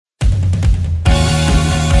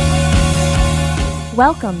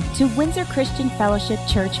Welcome to Windsor Christian Fellowship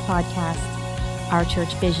Church Podcast. Our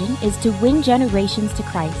church vision is to win generations to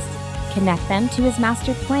Christ, connect them to His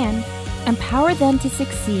master plan, empower them to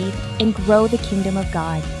succeed and grow the kingdom of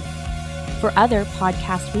God. For other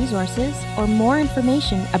podcast resources or more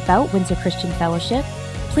information about Windsor Christian Fellowship,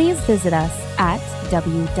 please visit us at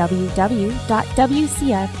www.wcf.ca.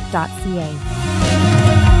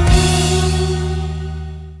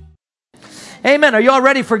 Amen. Are you all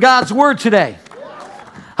ready for God's Word today?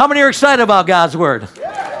 How many are excited about God's Word?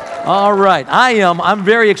 All right. I am. I'm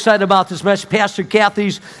very excited about this message. Pastor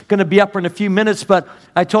Kathy's going to be up in a few minutes, but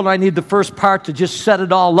I told her I need the first part to just set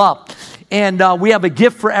it all up. And we have a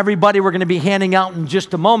gift for everybody we're going to be handing out in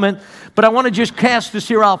just a moment. But I want to just cast this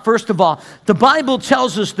here out. First of all, the Bible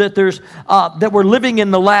tells us that that we're living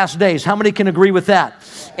in the last days. How many can agree with that?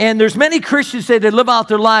 And there's many Christians say they live out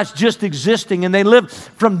their lives just existing, and they live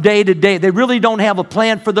from day to day. They really don't have a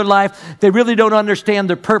plan for their life. They really don't understand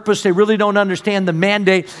their purpose. They really don't understand the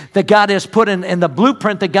mandate that God has put in and the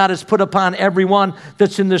blueprint that God has put upon everyone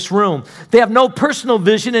that's in this room. They have no personal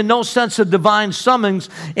vision and no sense of divine summons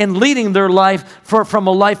in leading their life from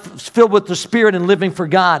a life filled with the Spirit and living for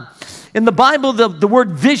God. In the Bible, the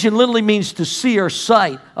word vision literally means to see or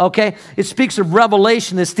sight, okay? It speaks of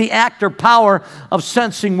revelation. It's the act or power of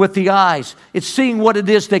sensing with the eyes. It's seeing what it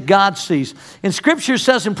is that God sees. And Scripture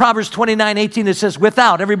says in Proverbs 29:18, it says,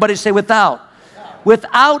 without. Everybody say without.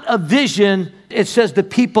 Without a vision, it says the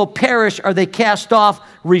people perish or they cast off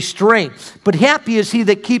restraint. But happy is he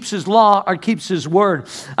that keeps his law or keeps his word.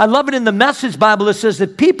 I love it in the Message Bible. It says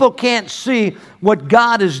that people can't see what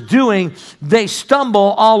God is doing. They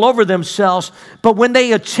stumble all over themselves. But when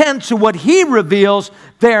they attend to what he reveals,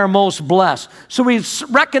 they are most blessed. So we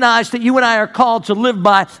recognize that you and I are called to live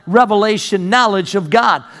by revelation knowledge of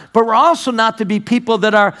God. But we're also not to be people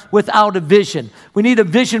that are without a vision. We need a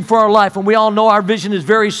vision for our life. And we all know our vision is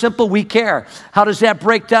very simple. We care. How does that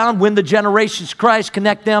break down? Win the generations to Christ,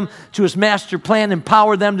 connect them to his master plan,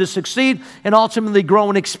 empower them to succeed, and ultimately grow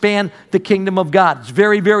and expand the kingdom of God. It's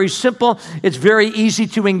very, very simple. It's very easy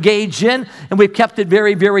to engage in, and we've kept it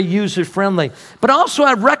very, very user-friendly. But also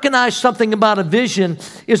I've recognized something about a vision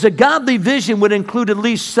is a godly vision would include at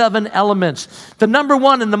least 7 elements. The number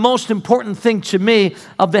one and the most important thing to me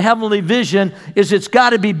of the heavenly vision is it's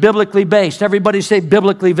got to be biblically based. Everybody say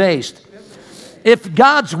biblically based. If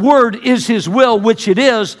God's word is his will, which it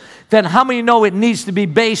is, then how many know it needs to be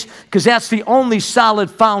based? Because that's the only solid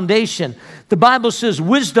foundation. The Bible says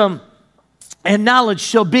wisdom and knowledge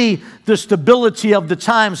shall be the stability of the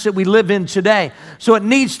times that we live in today. So it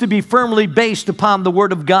needs to be firmly based upon the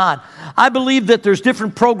Word of God. I believe that there's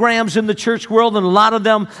different programs in the church world, and a lot of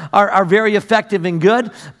them are very effective and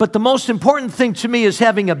good. But the most important thing to me is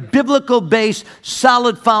having a biblical-based,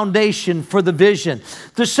 solid foundation for the vision.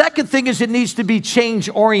 The second thing is it needs to be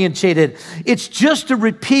change-orientated. It's just a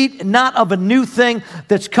repeat, not of a new thing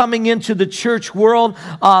that's coming into the church world.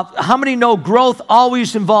 How many know growth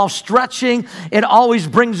always involves stretching? It always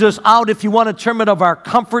brings us out, if you want to term it, of our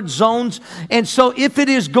comfort zones. And so if it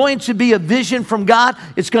is going to be a vision from God,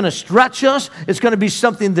 it's going to stretch us. It's going to be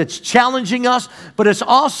something that's challenging us, but it's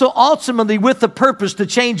also ultimately with the purpose to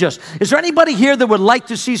change us. Is there anybody here that would like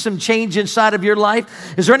to see some change inside of your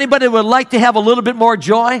life? Is there anybody that would like to have a little bit more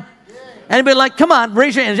joy? Anybody like, come on,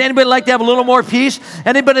 raise your hands. Anybody like to have a little more peace?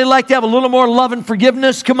 Anybody like to have a little more love and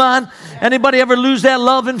forgiveness? Come on. Anybody ever lose that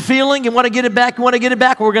love and feeling? You want to get it back? You want to get it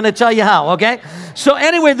back? We're going to tell you how, okay? So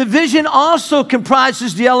anyway, the vision also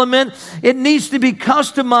comprises the element. It needs to be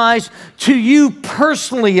customized to you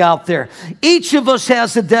personally out there. Each of us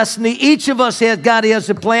has a destiny. Each of us God has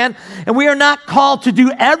a plan. And we are not called to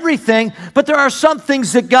do everything, but there are some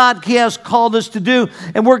things that God has called us to do.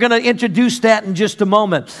 And we're going to introduce that in just a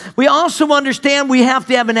moment. We also understand we have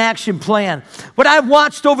to have an action plan. What I've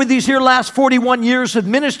watched over these here last 41 years of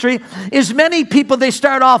ministry is many people, they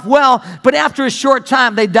start off well, but after a short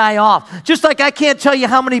time, they die off. Just like I can't tell you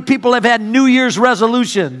how many people have had New Year's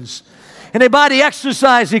resolutions. And they buy the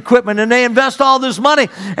exercise equipment and they invest all this money.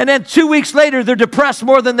 And then 2 weeks later, they're depressed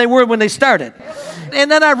more than they were when they started.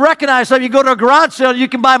 And then I recognize that you go to a garage sale, you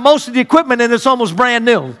can buy most of the equipment and it's almost brand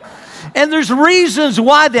new. And there's reasons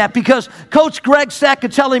why that, because Coach Greg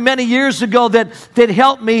Saccatelli many years ago that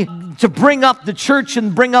helped me to bring up the church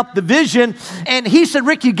and bring up the vision. And he said,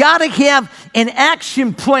 Rick, you got to have an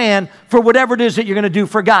action plan for whatever it is that you're going to do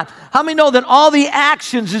for God. How many know that all the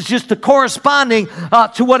actions is just the corresponding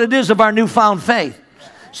to what it is of our newfound faith?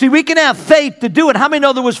 See, we can have faith to do it. How many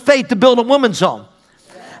know there was faith to build a women's home?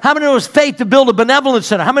 How many know there was faith to build a benevolence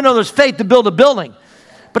center? How many know there's faith to build a building?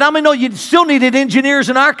 But how many know you still needed engineers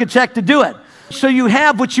and architects to do it? so you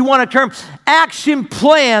have what you want to term action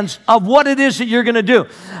plans of what it is that you're going to do.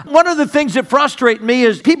 One of the things that frustrate me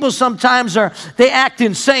is people sometimes they act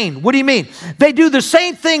insane. What do you mean? They do the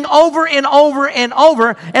same thing over and over and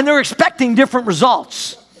over, and they're expecting different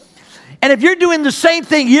results. And if you're doing the same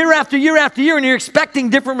thing year after year after year and you're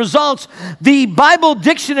expecting different results, the Bible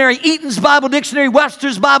dictionary, Eaton's Bible Dictionary,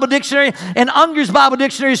 Webster's Bible Dictionary, and Unger's Bible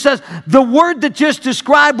Dictionary says the word that just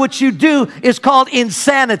described what you do is called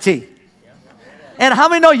insanity. And how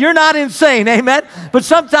many know you're not insane, amen? But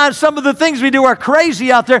sometimes some of the things we do are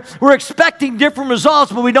crazy out there. We're expecting different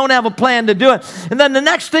results, but we don't have a plan to do it. And then the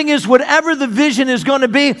next thing is whatever the vision is going to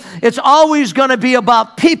be, it's always going to be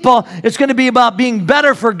about people. It's going to be about being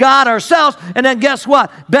better for God ourselves. And then guess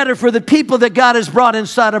what? Better for the people that God has brought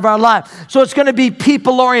inside of our life. So it's going to be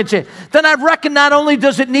people-oriented. Then I've reckoned not only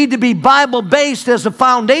does it need to be Bible-based as a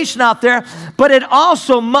foundation out there, but it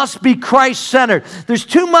also must be Christ-centered. There's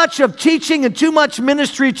too much of teaching and too much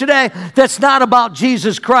ministry today that's not about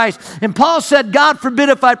Jesus Christ. And Paul said, God forbid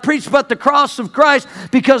if I preach but the cross of Christ,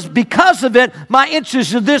 because of it, my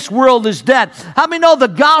interest in this world is dead. How many know the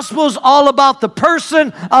gospel is all about the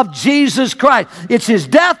person of Jesus Christ? It's his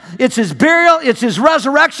death, it's his burial, it's his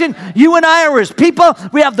resurrection. You and I are his people.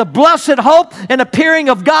 We have the blessed hope and appearing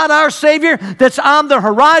of God our Savior that's on the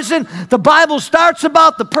horizon. The Bible starts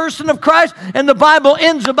about the person of Christ, and the Bible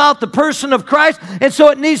ends about the person of Christ. And so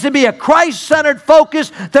it needs to be a Christ-centered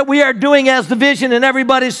focus that we are doing as the vision, and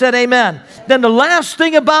everybody said amen. Then the last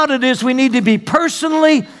thing about it is we need to be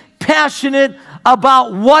personally passionate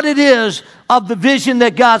about what it is of the vision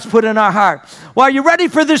that God's put in our heart. Well, are you ready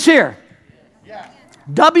for this here? Yeah.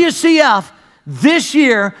 WCF this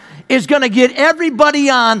year is going to get everybody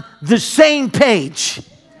on the same page.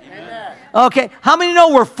 Amen. Okay, how many know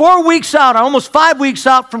we're 4 weeks out, almost 5 weeks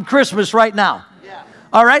out from Christmas right now?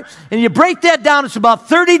 All right? And you break that down, it's about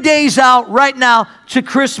 30 days out right now to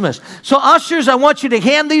Christmas. So ushers, I want you to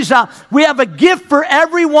hand these out. We have a gift for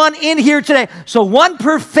everyone in here today. So one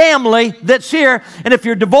per family that's here. And if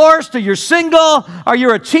you're divorced or you're single or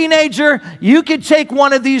you're a teenager, you can take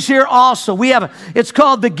one of these here also. It's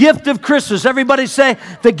called the gift of Christmas. Everybody say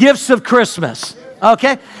the gifts of Christmas.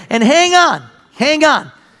 Okay? And hang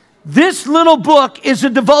on. This little book is a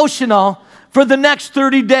devotional for the next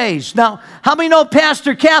 30 days. Now, how many know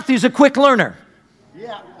Pastor Kathy's a quick learner?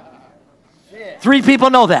 Yeah. 3 people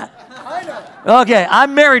know that. I know. Okay,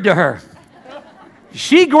 I'm married to her.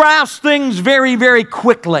 She grasps things very, very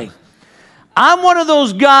quickly. I'm one of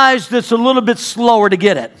those guys that's a little bit slower to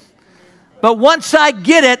get it. But once I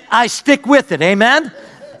get it, I stick with it. Amen?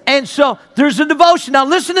 And so there's a devotion. Now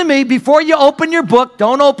listen to me. Before you open your book,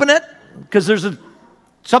 don't open it, because there's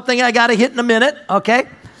something I got to hit in a minute, okay?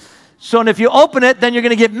 So, and if you open it, then you're going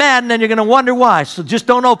to get mad, and then you're going to wonder why. So just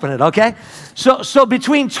don't open it, okay? So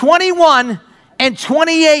between 21 and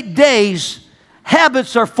 28 days,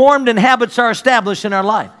 habits are formed and habits are established in our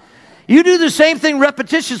life. You do the same thing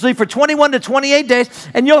repetitiously for 21 to 28 days,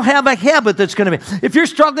 and you'll have a habit that's going to be. If you're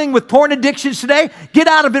struggling with porn addictions today, get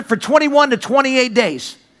out of it for 21 to 28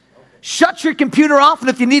 days. Shut your computer off, and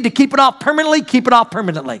if you need to keep it off permanently, keep it off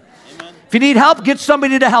permanently. If you need help, get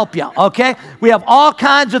somebody to help you, okay? We have all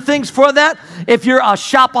kinds of things for that. If you're a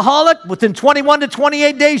shopaholic, within 21 to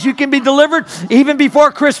 28 days, you can be delivered even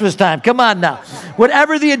before Christmas time. Come on now.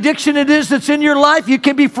 Whatever the addiction it is that's in your life, you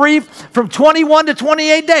can be free from 21 to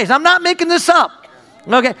 28 days. I'm not making this up.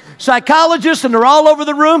 Okay, psychologists, and they're all over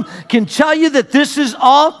the room, can tell you that this is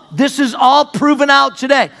all proven out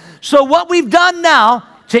today. So what we've done now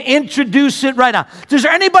to introduce it right now. Is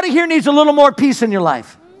there anybody here needs a little more peace in your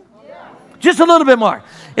life? Just a little bit more.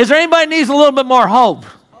 Is there anybody needs a little bit more hope?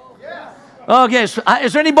 Okay, so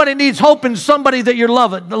is there anybody needs hope in somebody that you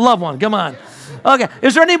love, the loved one? Come on. Okay,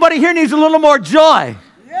 is there anybody here needs a little more joy?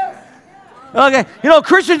 Okay, you know,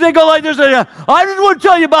 Christians, they go like this, I just want to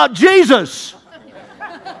tell you about Jesus.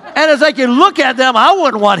 And it's like you look at them, I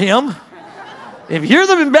wouldn't want him. If you're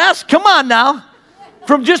the best, come on now.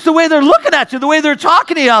 From just the way they're looking at you, the way they're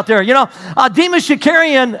talking to you out there. You know, Demas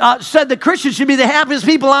Shakarian said that Christians should be the happiest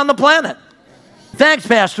people on the planet. Thanks,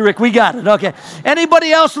 Pastor Rick. We got it. Okay.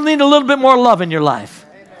 Anybody else need a little bit more love in your life?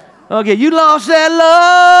 Okay. You lost that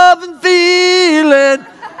love and feeling.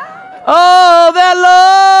 Oh, that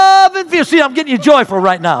love and feeling. See, I'm getting you joyful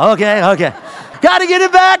right now. Okay. Got to get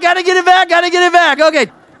it back. Got to get it back.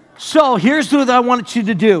 Okay. So here's what I want you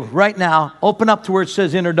to do right now. Open up to where it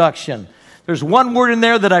says introduction. There's one word in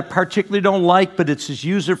there that I particularly don't like, but it's as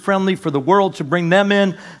user-friendly for the world to bring them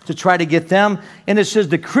in, to try to get them. And it says,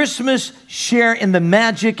 the Christmas share in the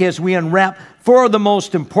magic as we unwrap 4 of the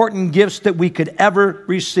most important gifts that we could ever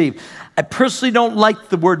receive. I personally don't like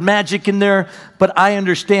the word magic in there, but I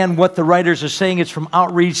understand what the writers are saying. It's from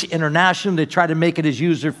Outreach International. They try to make it as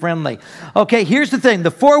user-friendly. Okay, here's the thing.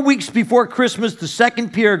 The 4 weeks before Christmas, the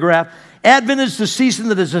second paragraph, Advent is the season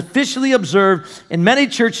that is officially observed in many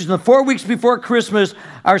churches. And the 4 weeks before Christmas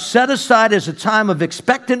are set aside as a time of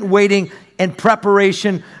expectant waiting and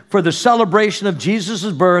preparation for the celebration of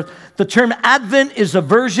Jesus' birth. The term Advent is a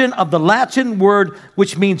version of the Latin word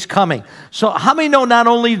which means coming. So how many know not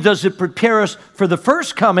only does it prepare us for the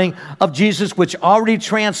first coming of Jesus, which already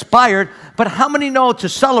transpired, but how many know to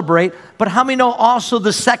celebrate, but how many know also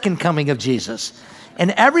the second coming of Jesus?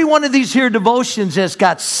 And every one of these here devotions has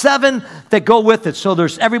got 7 that go with it. So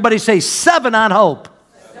there's, everybody say 7 on hope.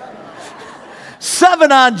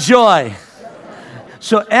 7 on joy.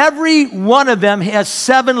 So every one of them has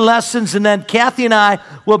 7 lessons, and then Kathy and I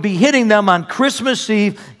will be hitting them on Christmas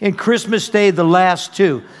Eve and Christmas Day, the last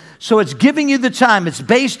 2. So it's giving you the time. It's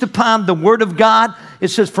based upon the Word of God. It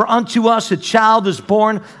says, for unto us a child is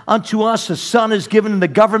born, unto us a son is given, and the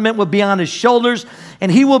government will be on his shoulders,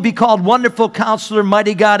 and he will be called Wonderful Counselor,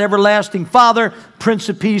 Mighty God, Everlasting Father, Prince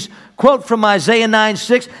of Peace. Quote from Isaiah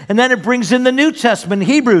 9:6, and then it brings in the New Testament,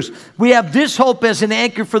 Hebrews. We have this hope as an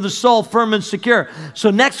anchor for the soul, firm and secure.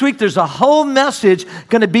 So next week there's a whole message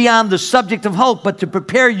going to be on the subject of hope, but to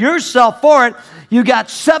prepare yourself for it, you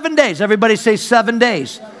got 7 days. Everybody say 7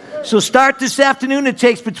 days. So start this afternoon. It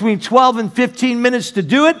takes between 12 and 15 minutes to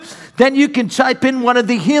do it. Then you can type in one of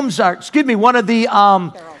the one of the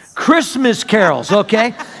Christmas carols,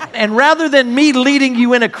 okay? And rather than me leading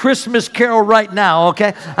you in a Christmas carol right now,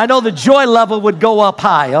 okay? I know the joy level would go up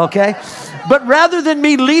high, okay? But rather than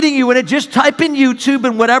me leading you in it, just type in YouTube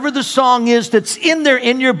and whatever the song is that's in there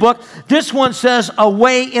in your book. This one says,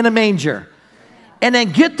 Away in a Manger. And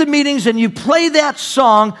then get the meetings and you play that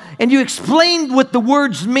song and you explain what the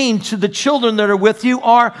words mean to the children that are with you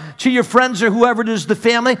or to your friends or whoever it is, the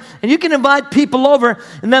family. And you can invite people over.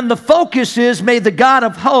 And then the focus is, may the God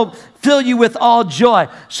of hope fill you with all joy.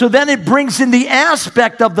 So then it brings in the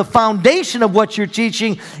aspect of the foundation of what you're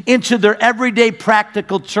teaching into their everyday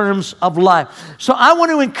practical terms of life. So I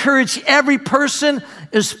want to encourage every person,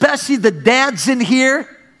 especially the dads in here,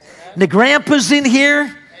 the grandpas in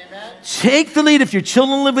here. Take the lead. If your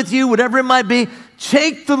children live with you, whatever it might be,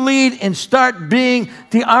 take the lead and start being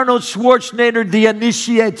the Arnold Schwarzenegger, the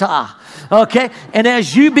initiator. Okay? And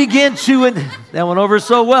as you begin to, that went over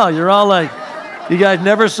so well. You're all like, you guys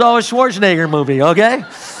never saw a Schwarzenegger movie, okay?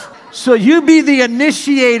 So you be the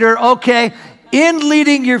initiator, okay, in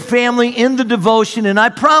leading your family in the devotion. And I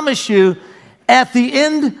promise you, at the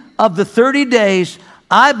end of the 30 days,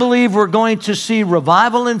 I believe we're going to see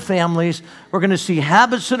revival in families. We're going to see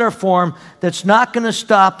habits that are formed that's not going to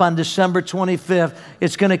stop on December 25th.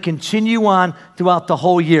 It's going to continue on throughout the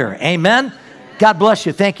whole year. Amen? God bless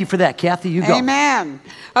you. Thank you for that. Kathy, you go. Amen.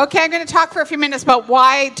 Okay, I'm going to talk for a few minutes about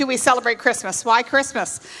why do we celebrate Christmas? Why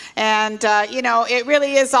Christmas? And, it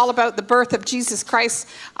really is all about the birth of Jesus Christ.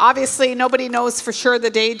 Obviously, nobody knows for sure the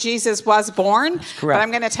day Jesus was born. That's correct. But I'm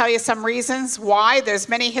going to tell you some reasons why. There's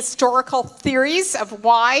many historical theories of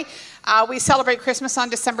why we celebrate Christmas on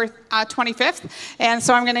December 25th. And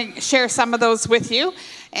so I'm going to share some of those with you.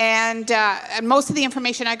 And most of the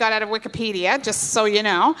information I got out of Wikipedia, just so you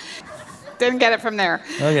know. Didn't get it from there.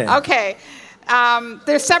 Okay.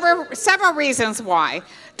 There's several reasons why.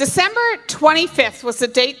 December 25th was the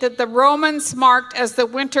date that the Romans marked as the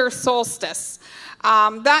winter solstice.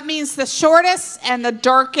 That means the shortest and the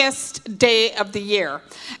darkest day of the year.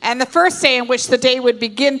 And the first day in which the day would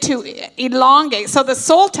begin to elongate. So the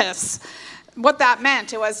solstice, what that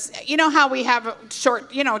meant, it was, you know how we have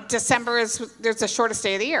December there's the shortest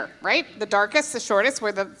day of the year, right? The darkest, the shortest,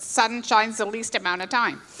 where the sun shines the least amount of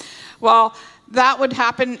time. Well, that would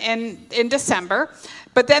happen in December,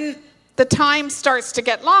 but then the time starts to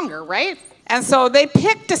get longer, right? And so they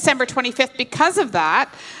picked December 25th because of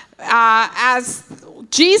that, as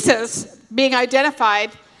Jesus being identified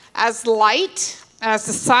as light, as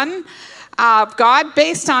the Son of God,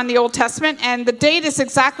 based on the Old Testament, and the date is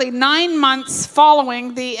exactly 9 months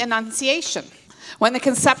following the Annunciation, when the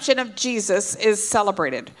conception of Jesus is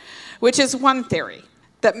celebrated, which is one theory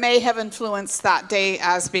that may have influenced that day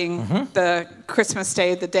as being the Christmas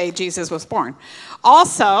day, the day Jesus was born.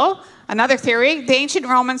 Also, another theory, the ancient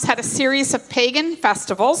Romans had a series of pagan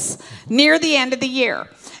festivals near the end of the year.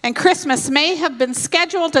 And Christmas may have been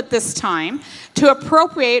scheduled at this time to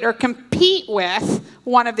appropriate or compete with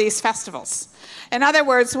one of these festivals. In other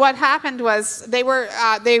words, what happened was they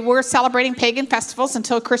were celebrating pagan festivals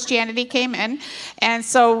until Christianity came in. And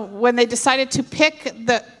so when they decided to pick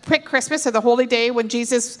Christmas, or the holy day when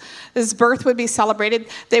Jesus' birth would be celebrated,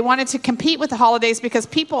 they wanted to compete with the holidays because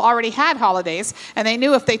people already had holidays, and they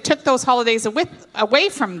knew if they took those holidays away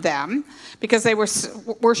from them, because they were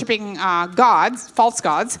worshiping gods, false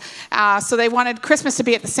gods, so they wanted Christmas to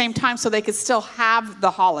be at the same time so they could still have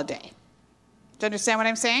the holiday. Do you understand what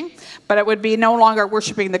I'm saying? But it would be no longer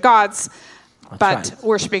worshiping the gods, but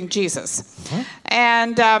worshiping Jesus. Mm-hmm.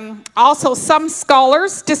 And also some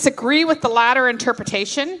scholars disagree with the latter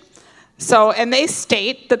interpretation. And they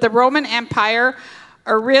state that the Roman Empire,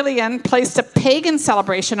 Aurelian, placed a pagan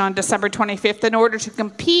celebration on December 25th in order to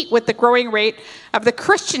compete with the growing rate of the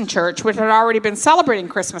Christian church, which had already been celebrating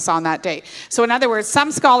Christmas on that day. So in other words,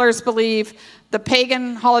 some scholars believe the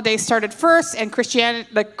pagan holiday started first, and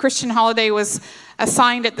the Christian holiday was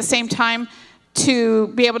assigned at the same time to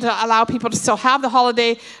be able to allow people to still have the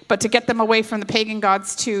holiday, but to get them away from the pagan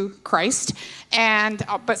gods to Christ.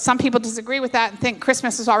 But some people disagree with that and think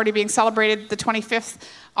Christmas is already being celebrated the 25th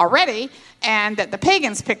already, and that the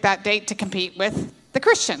pagans picked that date to compete with the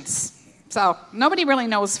Christians. So nobody really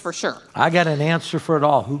knows for sure. I got an answer for it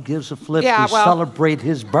all. Who gives a flip to celebrate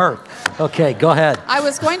his birth? Okay, go ahead. I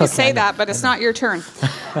was going to say that, but it's not your turn.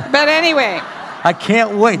 But anyway. I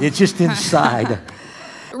can't wait. It's just inside.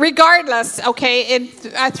 Regardless, okay, in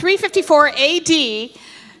 354 AD,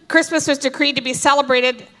 Christmas was decreed to be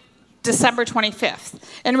celebrated December 25th.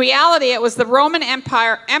 In reality, it was the Roman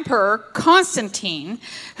Emperor Constantine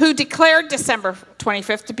who declared December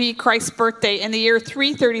 25th to be Christ's birthday in the year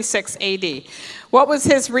 336 AD. What was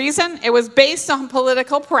his reason? It was based on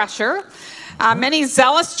political pressure. Many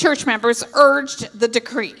zealous church members urged the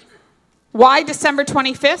decree. Why December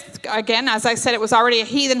 25th? Again, as I said, it was already a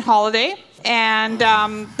heathen holiday. And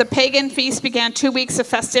the pagan feast began 2 weeks of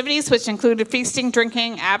festivities, which included feasting,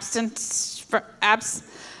 drinking,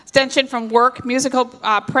 abstention from work, musical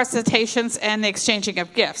presentations, and the exchanging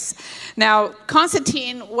of gifts. Now,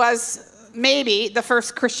 Constantine was maybe the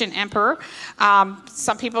first Christian emperor.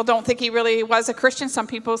 Some people don't think he really was a Christian. Some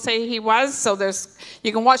people say he was. So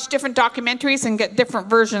you can watch different documentaries and get different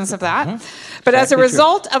versions of that. Mm-hmm. But as a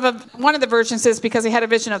result of one of the versions is because he had a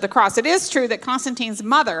vision of the cross. It is true that Constantine's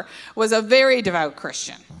mother was a very devout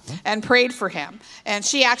Christian and prayed for him. And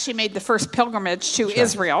she actually made the first pilgrimage to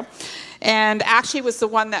Israel. And actually was the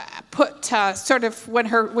one that put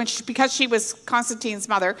because she was Constantine's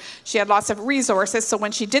mother, she had lots of resources. So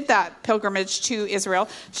when she did that pilgrimage to Israel,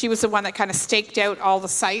 she was the one that kind of staked out all the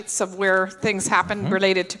sites of where things happened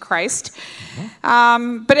related to Christ.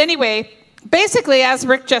 But anyway, basically, as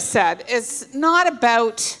Rick just said, it's not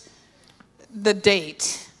about the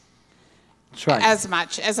date as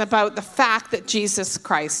much as about the fact that Jesus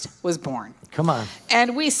Christ was born. Come on.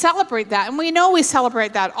 And we celebrate that. And we know we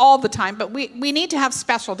celebrate that all the time, but we need to have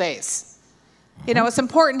special days. You know, it's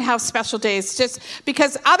important to have special days just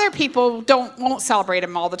because other people won't celebrate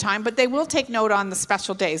him all the time, but they will take note on the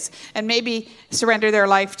special days and maybe surrender their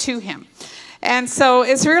life to him. And so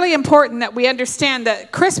it's really important that we understand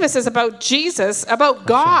that Christmas is about Jesus, about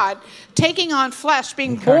God taking on flesh,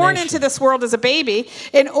 being born into this world as a baby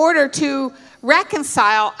in order to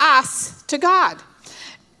reconcile us to God.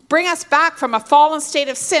 Bring us back from a fallen state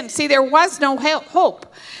of sin. See, there was no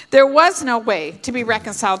hope. There was no way to be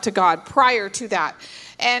reconciled to God prior to that.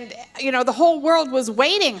 And, you know, the whole world was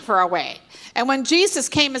waiting for a way. And when Jesus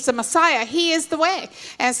came as the Messiah, he is the way.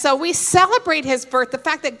 And so we celebrate his birth, the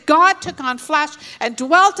fact that God took on flesh and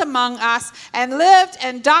dwelt among us and lived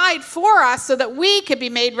and died for us so that we could be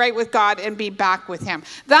made right with God and be back with him.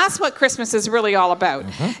 That's what Christmas is really all about.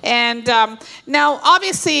 And now,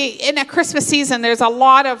 obviously, in a Christmas season, there's a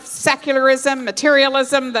lot of secularism,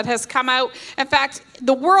 materialism that has come out. In fact,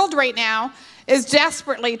 the world right now is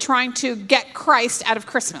desperately trying to get Christ out of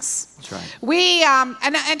Christmas. That's right. We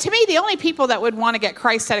and to me, the only people that would want to get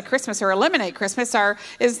Christ out of Christmas or eliminate Christmas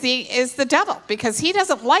is the devil, because he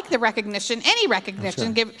doesn't like the recognition, any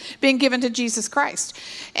recognition being given to Jesus Christ.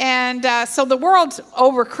 And so the world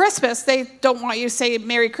over Christmas, they don't want you to say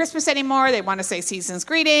Merry Christmas anymore. They want to say Season's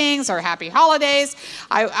Greetings or Happy Holidays.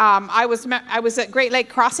 I was at Great Lake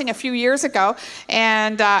Crossing a few years ago,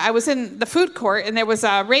 and I was in the food court, and there was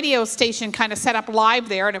a radio station kind of set up live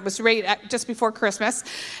there, and it was right just before Christmas.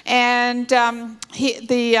 And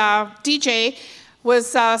the DJ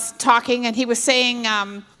was talking, and he was saying,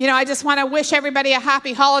 I just want to wish everybody a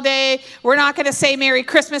happy holiday. We're not going to say Merry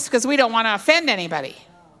Christmas because we don't want to offend anybody.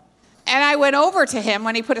 And I went over to him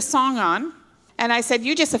when he put a song on, and I said,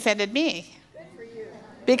 you just offended me. Good for you.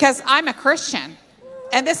 Because I'm a Christian,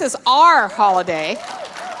 and this is our holiday.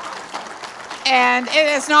 And it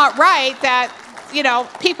is not right that,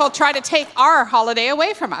 people try to take our holiday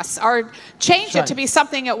away from us or change it to be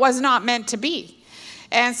something it was not meant to be.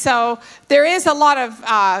 And so there is a lot of,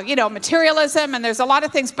 materialism, and there's a lot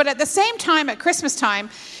of things. But at the same time, at Christmas time,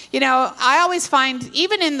 I always find,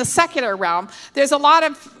 even in the secular realm, there's a lot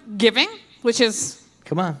of giving, which is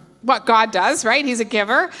what God does, right? He's a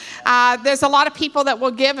giver. There's a lot of people that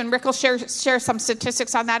will give, and Rick will share some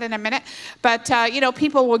statistics on that in a minute. But,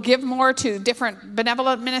 people will give more to different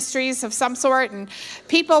benevolent ministries of some sort, and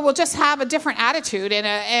people will just have a different attitude,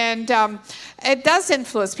 and it does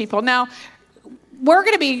influence people. Now, we're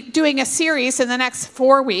going to be doing a series in the next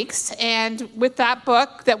 4 weeks, and with that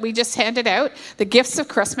book that we just handed out, The Gifts of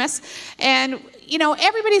Christmas, and,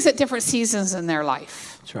 everybody's at different seasons in their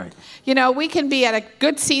life. That's right. We can be at a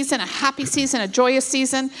good season, a happy season, a joyous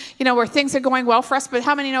season, where things are going well for us, but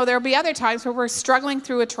how many know there will be other times where we're struggling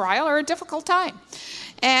through a trial or a difficult time?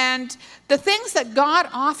 And the things that God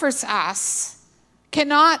offers us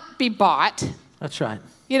cannot be bought. That's right.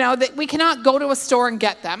 That we cannot go to a store and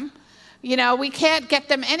get them. We can't get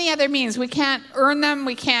them any other means. We can't earn them.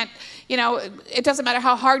 We can't, it doesn't matter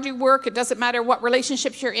how hard you work. It doesn't matter what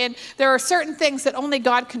relationships you're in. There are certain things that only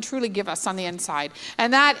God can truly give us on the inside.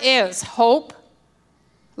 And that is hope,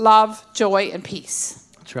 love, joy, and peace.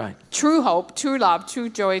 That's right. True hope, true love, true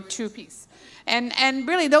joy, true peace. And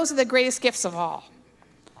really, those are the greatest gifts of all.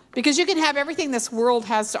 Because you can have everything this world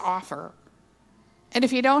has to offer. And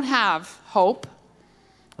if you don't have hope,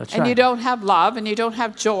 That's and right. you don't have love, and you don't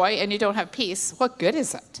have joy, and you don't have peace, what good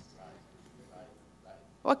is it?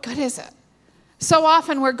 What good is it? So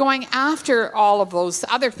often we're going after all of those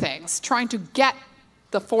other things, trying to get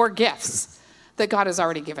the 4 gifts that God has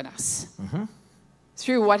already given us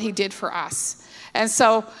through what he did for us. And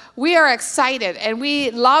so we are excited, and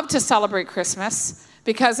we love to celebrate Christmas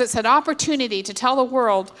because it's an opportunity to tell the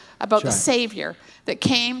world about the Savior that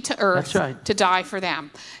came to earth to die for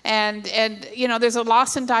them. And there's a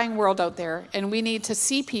lost and dying world out there, and we need to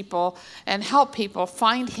see people and help people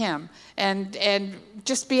find him and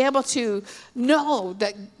just be able to know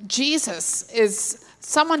that Jesus is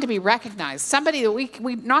someone to be recognized, somebody that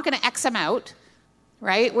we're not going to X him out,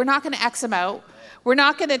 right? We're not going to X him out. We're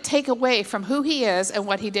not going to take away from who he is and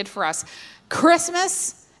what he did for us.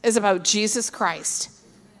 Christmas is about Jesus Christ,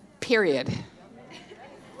 period.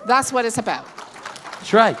 That's what it's about.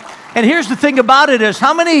 That's right. And here's the thing about it is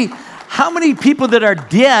how many people that are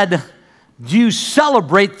dead do you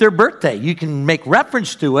celebrate their birthday? You can make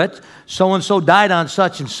reference to it. So-and-so died on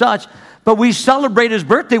such and such. But we celebrate his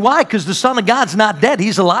birthday. Why? Because the Son of God's not dead.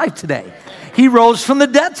 He's alive today. He rose from the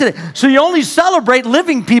dead today. So you only celebrate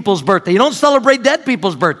living people's birthday. You don't celebrate dead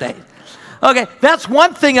people's birthday. Okay, that's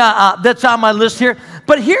one thing that's on my list here.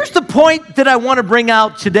 But here's the point that I want to bring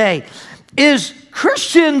out today is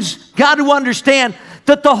Christians got to understand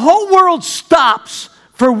that the whole world stops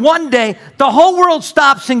for one day. The whole world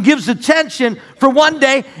stops and gives attention for one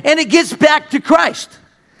day, and it gets back to Christ.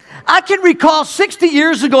 I can recall 60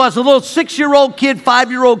 years ago as a little 6-year-old kid,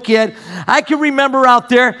 5-year-old kid, I can remember out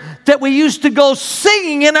there that we used to go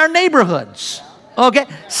singing in our neighborhoods. Okay?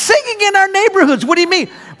 Singing in our neighborhoods. What do you mean?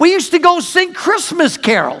 We used to go sing Christmas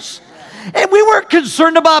carols. And we weren't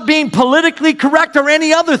concerned about being politically correct or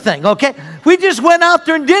any other thing, okay? We just went out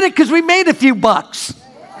there and did it because we made a few bucks.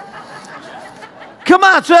 Come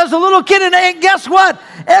on, so as a little kid, and guess what?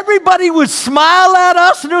 Everybody would smile at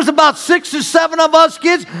us, and there was about 6 or 7 of us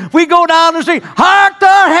kids. We go down and sing, "Hark the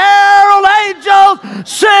herald angels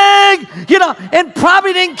sing," and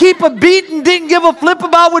probably didn't keep a beat and didn't give a flip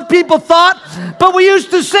about what people thought, but we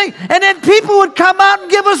used to sing, and then people would come out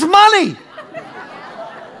and give us money.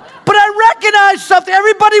 But I recognized something.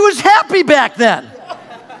 Everybody was happy back then.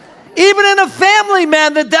 Even in a family,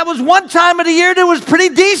 man, that was one time of the year that was pretty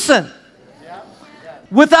decent.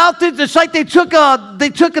 Without it's like they took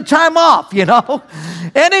a time off,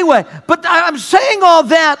 Anyway, but I'm saying all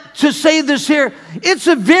that to say this here. It's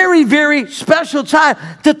a very, very special time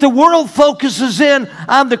that the world focuses in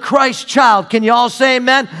on the Christ child. Can you all say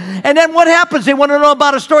amen? And then what happens? They want to know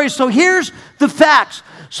about a story. So here's the facts.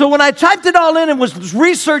 So when I typed it all in and was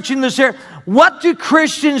researching this here, what do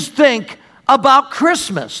Christians think about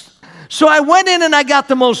Christmas? So I went in and I got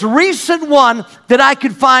the most recent one that I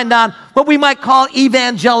could find on what we might call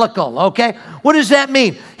evangelical, okay? What does that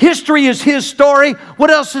mean? History is his story.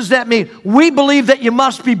 What else does that mean? We believe that you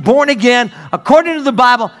must be born again, according to the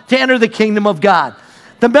Bible, to enter the kingdom of God.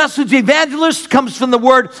 The message evangelist comes from the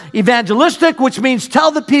word evangelistic, which means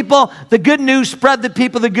tell the people the good news, spread the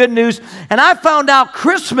people the good news. And I found out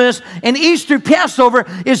Christmas and Easter Passover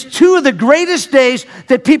is 2 of the greatest days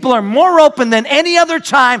that people are more open than any other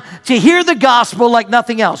time to hear the gospel like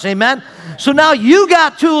nothing else. Amen? So now you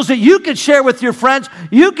got tools that you can share with your friends,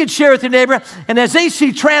 you can share with your neighbor, and as they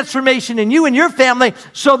see transformation in you and your family,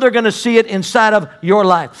 so they're going to see it inside of your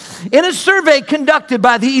life. In a survey conducted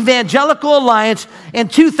by the Evangelical Alliance in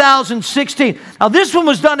 2016, now this one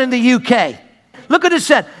was done in the UK. Look what it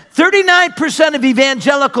said. 39% of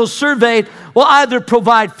evangelicals surveyed will either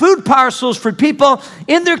provide food parcels for people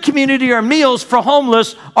in their community or meals for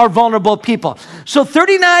homeless or vulnerable people. So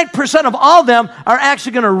 39% of all of them are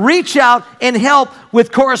actually going to reach out and help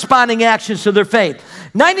with corresponding actions to their faith.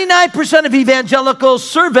 99% of evangelicals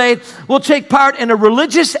surveyed will take part in a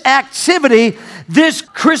religious activity this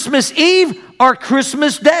Christmas Eve or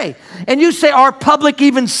Christmas Day. And you say, are public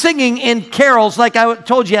even singing in carols like I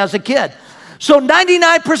told you as a kid? So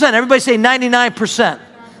 99%, everybody say 99%.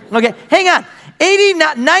 Okay, hang on.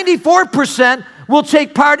 94% will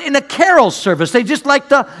take part in a carol service. They just like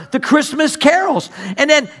the Christmas carols. And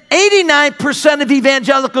then 89% of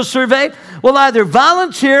evangelicals surveyed will either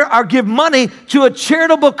volunteer or give money to a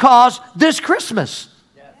charitable cause this Christmas.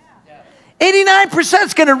 89%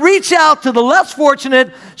 is going to reach out to the less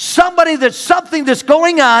fortunate, somebody that's something that's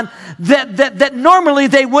going on that normally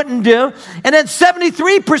they wouldn't do. And then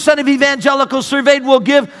 73% of evangelicals surveyed will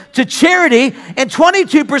give to charity, and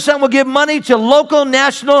 22% will give money to local,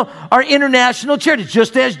 national, or international charities,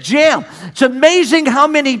 just as JAM. It's amazing how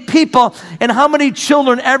many people and how many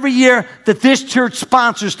children every year that this church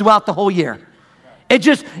sponsors throughout the whole year.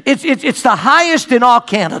 It's the highest in all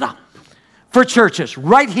Canada for churches,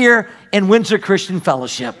 right here in Windsor Christian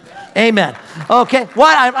Fellowship. Amen. Okay,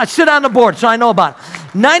 well, I sit on the board, so I know about it.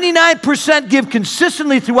 99% give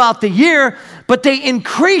consistently throughout the year, but they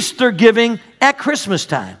increase their giving at Christmas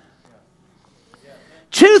time.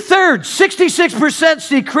 2/3, 66%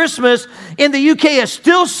 see Christmas in the UK as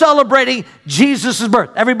still celebrating Jesus' birth.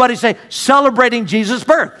 Everybody say, celebrating Jesus'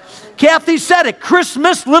 birth. Kathy said it.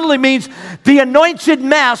 Christmas literally means the anointed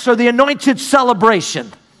mass or the anointed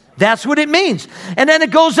celebration. That's what it means. And then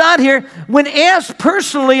it goes on here. When asked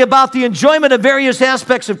personally about the enjoyment of various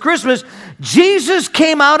aspects of Christmas, Jesus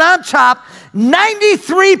came out on top.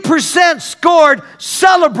 93% scored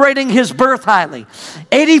celebrating his birth highly.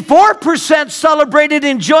 84% celebrated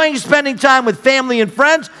enjoying spending time with family and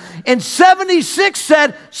friends. And 76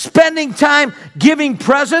 said spending time giving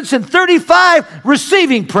presents. And 35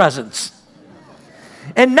 receiving presents.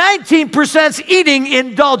 And 19% eating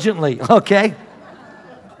indulgently. Okay?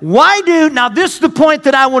 Now this is the point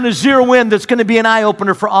that I want to zero in that's going to be an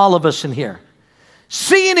eye-opener for all of us in here.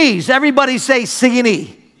 C&Es, everybody say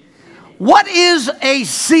C&E. What is a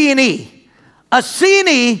C&E? A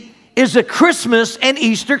C&E is a Christmas and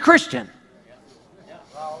Easter Christian.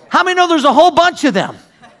 How many know there's a whole bunch of them?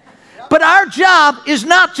 But our job is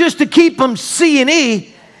not just to keep them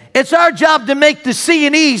C&E, it's our job to make the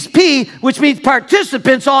C&Es P, which means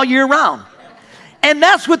participants all year round. And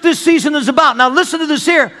that's what this season is about. Now listen to this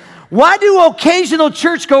here. Why do occasional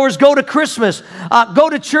churchgoers go to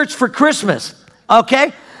church for Christmas?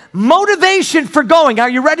 Okay? Motivation for going. Are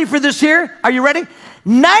you ready for this here? Are you ready?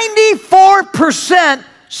 94%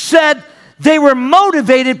 said they were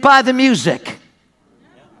motivated by the music.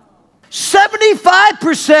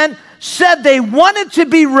 75% said they wanted to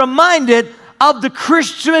be reminded of the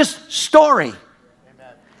Christmas story.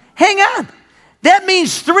 Hang on. That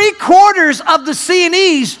means 3/4 of the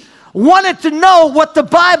C&Es wanted to know what the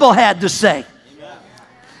Bible had to say.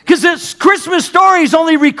 Because this Christmas story is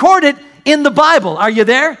only recorded in the Bible. Are you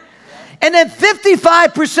there? And then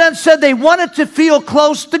 55% said they wanted to feel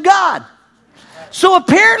close to God. So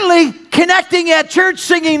apparently, connecting at church,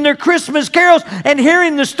 singing their Christmas carols, and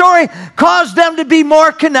hearing the story caused them to be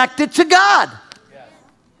more connected to God.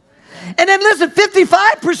 And then listen,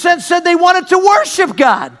 55% said they wanted to worship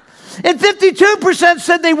God. And 52%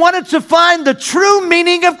 said they wanted to find the true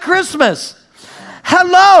meaning of Christmas.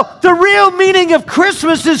 Hello, the real meaning of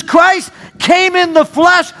Christmas is Christ came in the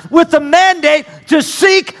flesh with a mandate to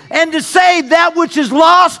seek and to save that which is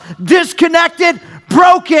lost, disconnected,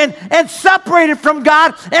 broken, and separated from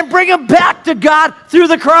God, and bring them back to God through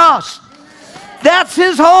the cross. That's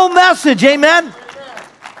his whole message, amen?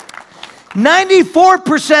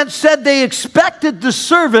 94% said they expected the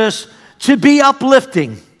service to be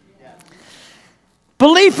uplifting.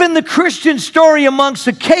 Belief in the Christian story amongst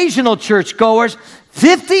occasional churchgoers,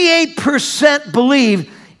 58% believe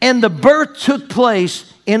in the birth took place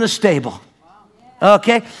in a stable.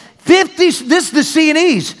 Okay? This is the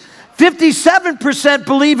C&Es. 57%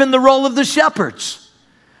 believe in the role of the shepherds.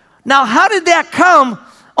 Now, how did that come?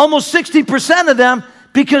 Almost 60% of them,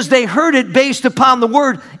 because they heard it based upon the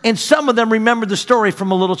word, and some of them remembered the story from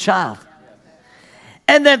a little child.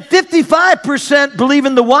 And then 55% believe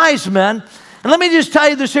in the wise men. And let me just tell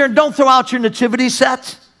you this here, don't throw out your nativity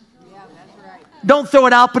set. Don't throw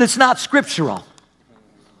it out, but it's not scriptural.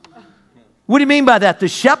 What do you mean by that? The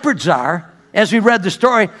shepherds are, as we read the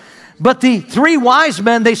story, but the 3 wise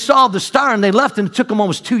men, they saw the star and they left, and it took them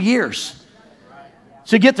almost 2 years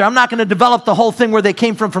to get there. I'm not going to develop the whole thing where they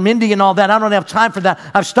came from India and all that. I don't have time for that.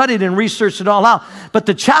 I've studied and researched it all out. But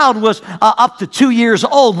the child was up to 2 years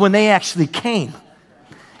old when they actually came.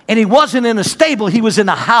 And he wasn't in a stable, he was in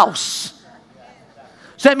a house.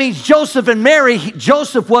 So that means Joseph and Mary,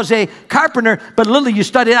 Joseph was a carpenter, but literally you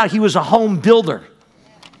study it out, he was a home builder.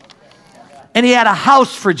 And he had a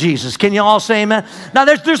house for Jesus. Can you all say amen? Now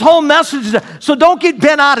there's whole messages there. So don't get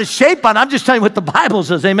bent out of shape on it. I'm just telling you what the Bible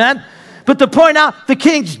says, amen? But to point out, the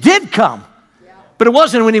kings did come, but it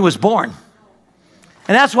wasn't when he was born.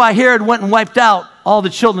 And that's why Herod went and wiped out all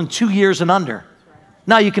the children 2 years and under.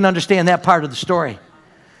 Now you can understand that part of the story.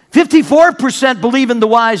 54% believe in the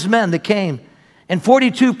wise men that came. And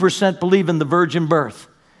 42% believe in the virgin birth.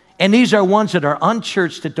 And these are ones that are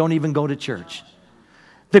unchurched that don't even go to church.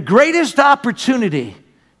 The greatest opportunity,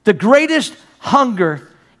 the greatest hunger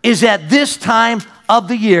is at this time of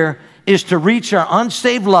the year is to reach our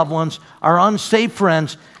unsaved loved ones, our unsaved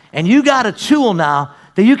friends. And you got a tool now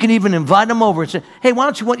that you can even invite them over and say, hey, why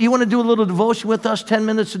don't you want to do a little devotion with us 10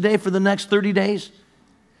 minutes a day for the next 30 days?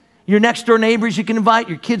 Your next door neighbors, you can invite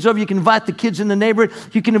your kids over. You can invite the kids in the neighborhood.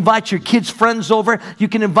 You can invite your kids' friends over. You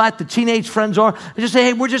can invite the teenage friends over. And just say,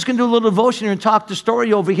 hey, we're just going to do a little devotion here and talk the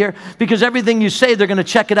story over here, because everything you say, they're going to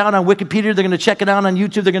check it out on Wikipedia. They're going to check it out on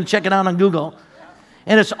YouTube. They're going to check it out on Google.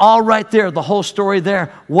 And it's all right there, the whole story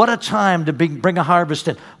there. What a time to bring a harvest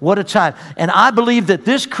in. What a time. And I believe that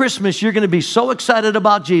this Christmas, you're going to be so excited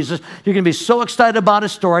about Jesus. You're going to be so excited about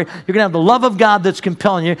his story. You're going to have the love of God that's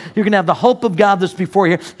compelling you. You're going to have the hope of God that's before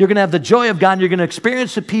you. You're going to have the joy of God. And you're going to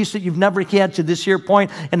experience a peace that you've never had to this year point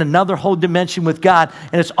in another whole dimension with God.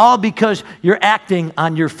 And it's all because you're acting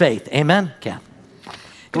on your faith. Amen? Kath.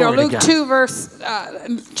 You know, Luke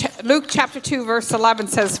chapter 2, verse 11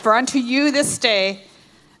 says, for unto you this day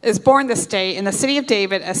is born this day in the city of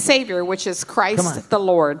David a Savior, which is Christ the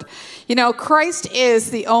Lord. You know, Christ is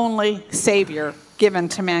the only Savior given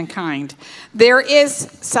to mankind. There is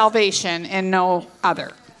salvation in no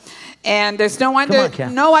other. And there's no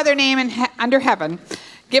other name under heaven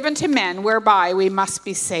given to men whereby we must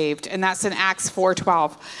be saved. And that's in Acts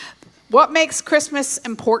 4:12. What makes Christmas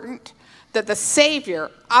important? That the Savior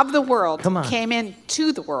of the world came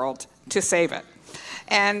into the world to save it.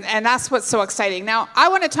 And that's what's so exciting. Now, I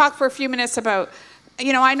want to talk for a few minutes about,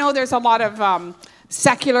 you know, I know there's a lot of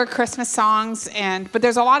secular Christmas songs, but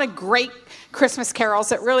there's a lot of great Christmas carols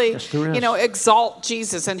that really, you know, exalt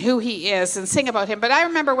Jesus and who he is and sing about him. But I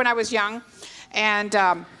remember when I was young,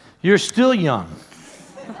 and you're still young.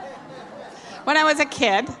 When I was a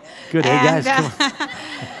kid. Good, hey guys.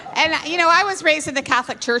 And, you know, I was raised in the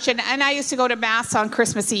Catholic Church, and I used to go to Mass on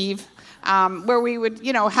Christmas Eve. Where we would,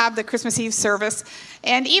 you know, have the Christmas Eve service.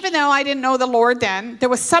 And even though I didn't know the Lord then, there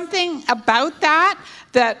was something about that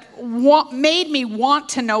made me want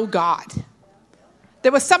to know God.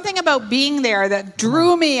 There was something about being there that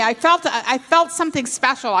drew me. I felt something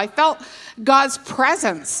special. I felt God's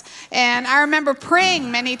presence. And I remember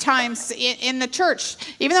praying many times in the church,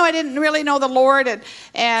 even though I didn't really know the Lord,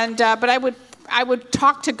 but I would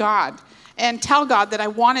talk to God and tell God that I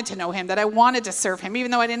wanted to know him, that I wanted to serve him, even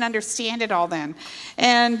though I didn't understand it all then.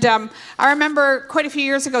 And I remember quite a few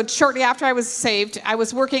years ago, shortly after I was saved, I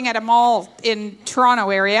was working at a mall in Toronto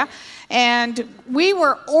area, and we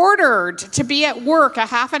were ordered to be at work a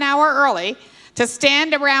half an hour early to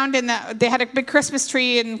stand around they had a big Christmas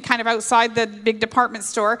tree and kind of outside the big department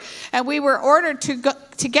store, and we were ordered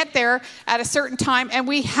to get there at a certain time, and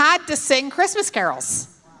we had to sing Christmas carols.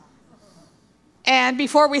 And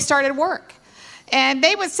before we started work. And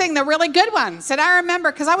they would sing the really good ones. And I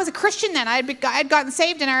remember, because I was a Christian then, I had gotten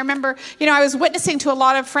saved, and I remember, you know, I was witnessing to a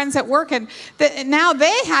lot of friends at work, and now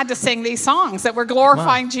they had to sing these songs that were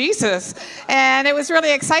glorifying Jesus. And it was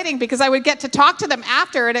really exciting because I would get to talk to them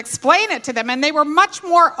after and explain it to them, and they were much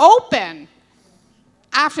more open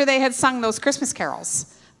after they had sung those Christmas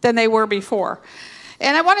carols than they were before.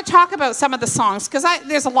 And I want to talk about some of the songs, because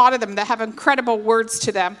there's a lot of them that have incredible words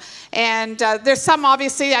to them. And there's some,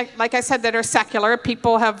 obviously, like I said, that are secular.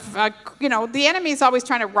 People have, you know, the enemy is always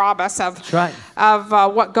trying to rob us of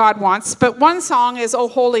what God wants. But one song is "O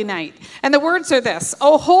Holy Night." And the words are this: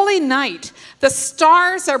 "O holy night, the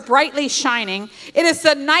stars are brightly shining. It is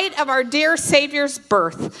the night of our dear Savior's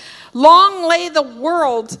birth. Long lay the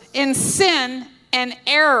world in sin and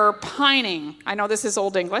error pining." I know this is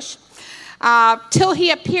Old English. till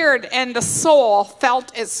he appeared and the soul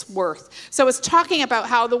felt its worth. So it's talking about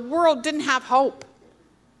how the world didn't have hope.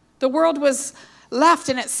 The world was left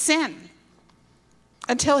in its sin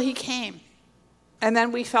until he came. And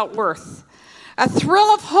then we felt worth. A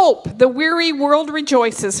thrill of hope, the weary world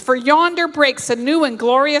rejoices, for yonder breaks a new and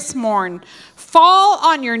glorious morn. Fall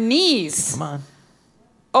on your knees. Come on.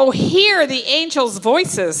 Oh, hear the angels'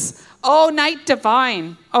 voices. Oh, night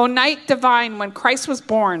divine. Oh, night divine when Christ was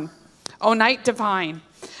born. Oh, night divine.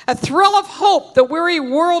 A thrill of hope, the weary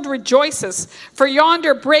world rejoices, for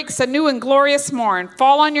yonder breaks a new and glorious morn.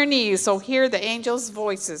 Fall on your knees, oh, hear the angels'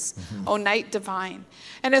 voices. Oh, night divine.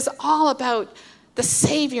 And it's all about the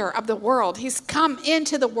Savior of the world. He's come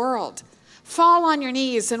into the world. Fall on your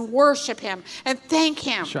knees and worship him and thank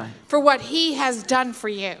him for what he has done for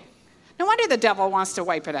you. No wonder the devil wants to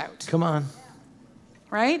wipe it out. Come on.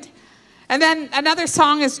 Right? And then another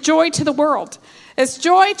song is Joy to the World. It's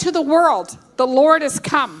joy to the world. The Lord is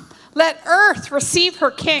come. Let earth receive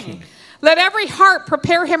her King. Let every heart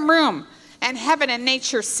prepare him room, and heaven and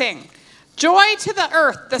nature sing. Joy to the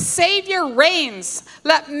earth, the Savior reigns.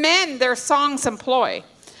 Let men their songs employ.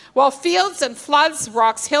 While fields and floods,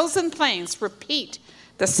 rocks, hills, and plains repeat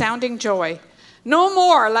the sounding joy. No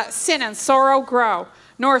more let sin and sorrow grow,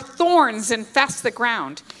 nor thorns infest the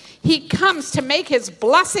ground. He comes to make his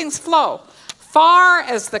blessings flow, far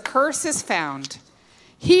as the curse is found.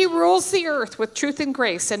 He rules the earth with truth and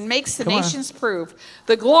grace and makes the nations prove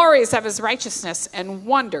the glories of his righteousness and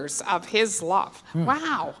wonders of his love.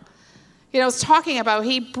 Wow. It's talking about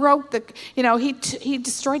he broke the, he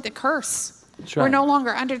destroyed the curse. That's right. We're no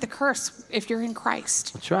longer under the curse if you're in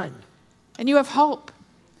Christ. That's right. And you have hope.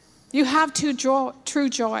 You have true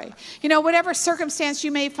joy. Whatever circumstance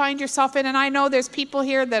you may find yourself in, and I know there's people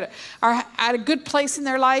here that are at a good place in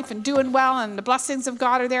their life and doing well, and the blessings of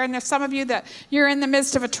God are there, and there's some of you that you're in the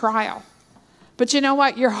midst of a trial. But you know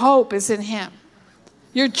what? Your hope is in him.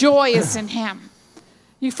 Your joy is in him.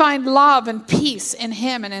 You find love and peace in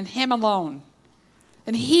him and in him alone.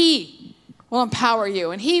 And he will empower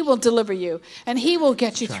you, and he will deliver you, and he will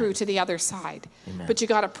get you through to the other side. Amen. But you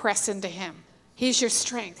got to press into him. He's your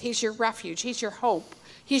strength. He's your refuge. He's your hope.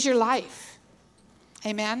 He's your life.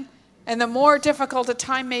 Amen? And the more difficult a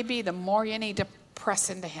time may be, the more you need to press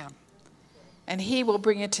into him. And he will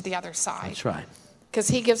bring you to the other side. That's right. Because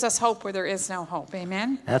he gives us hope where there is no hope.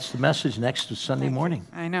 Amen? That's the message next to Sunday morning.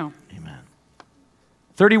 I know. Amen.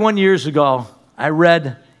 31 years ago, I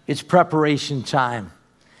read It's Preparation Time.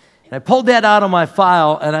 And I pulled that out of my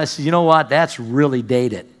file, and I said, you know what? That's really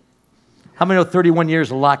dated. How many know 31 years,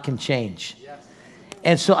 a lot can change?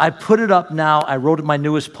 And so I put it up now. I wrote my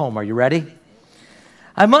newest poem. Are you ready?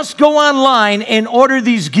 I must go online and order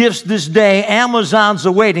these gifts this day. Amazon's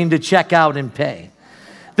awaiting to check out and pay.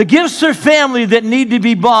 The gifts for family that need to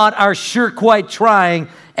be bought are sure quite trying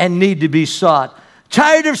and need to be sought.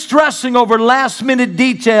 Tired of stressing over last-minute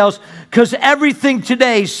details because everything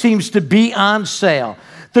today seems to be on sale.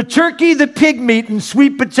 The turkey, the pig meat, and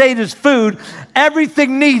sweet potatoes food,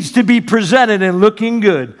 everything needs to be presented and looking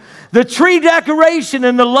good. The tree decoration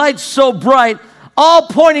and the lights so bright, all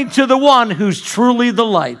pointing to the one who's truly the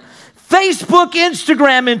light. Facebook,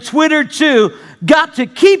 Instagram, and Twitter too got to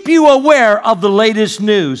keep you aware of the latest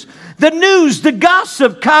news. The news, the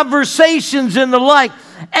gossip, conversations, and the like,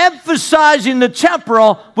 emphasizing the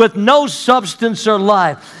temporal with no substance or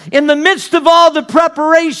life. In the midst of all the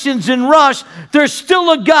preparations and rush, there's still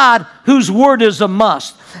a God whose word is a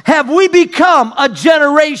must. Have we become a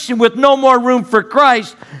generation with no more room for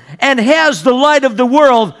Christ? And has the light of the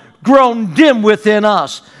world grown dim within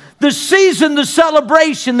us? The season, the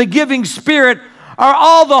celebration, the giving spirit are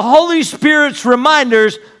all the Holy Spirit's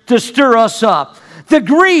reminders to stir us up. The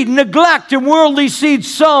greed, neglect, and worldly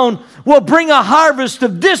seeds sown will bring a harvest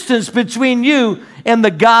of distance between you and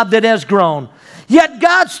the God that has grown. Yet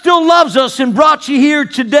God still loves us and brought you here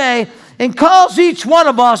today and calls each one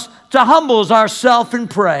of us to humble ourselves and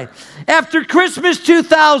pray. After Christmas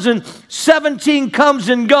 2017 comes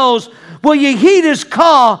and goes, will you heed his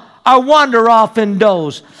call or wander off and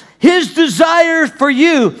doze? His desire for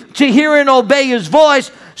you to hear and obey his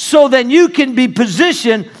voice so that you can be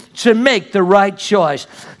positioned to make the right choice.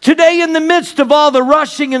 Today, in the midst of all the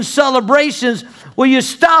rushing and celebrations, will you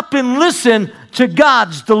stop and listen to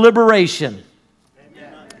God's deliberation?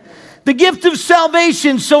 Amen. The gift of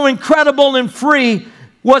salvation, so incredible and free,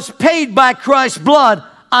 was paid by Christ's blood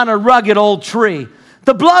on a rugged old tree.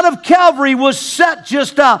 The blood of Calvary was not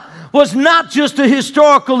just a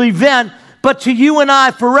historical event, but to you and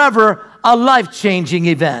I forever a life-changing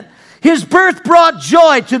event. His birth brought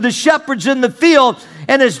joy to the shepherds in the field,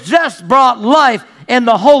 and his death brought life and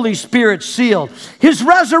the Holy Spirit sealed. His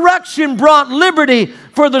resurrection brought liberty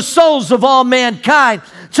for the souls of all mankind,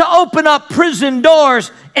 to open up prison doors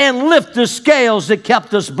and lift the scales that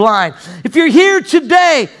kept us blind. If you're here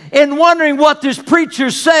today and wondering what this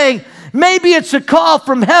preacher's saying, maybe it's a call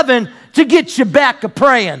from heaven to get you back a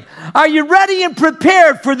praying. Are you ready and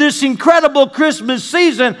prepared for this incredible Christmas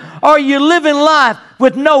season, or are you living life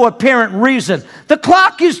with no apparent reason? The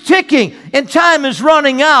clock is ticking and time is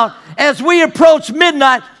running out. As we approach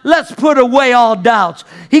midnight, let's put away all doubts.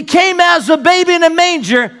 He came as a baby in a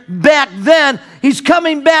manger back then. He's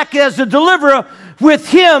coming back as a deliverer. With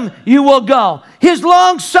him you will go. His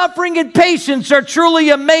long suffering and patience are truly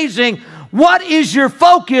amazing. What is your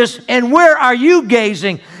focus and where are you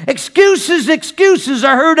gazing? Excuses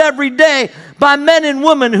are heard every day by men and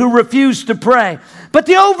women who refuse to pray. But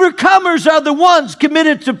the overcomers are the ones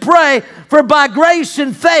committed to pray, for by grace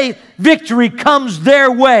and faith, victory comes their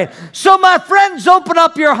way. So my friends, open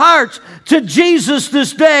up your hearts to Jesus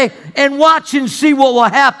this day and watch and see what will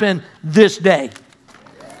happen this day.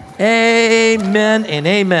 Amen and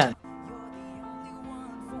amen.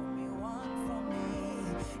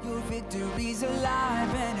 Your victory's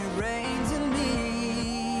alive and it reigns in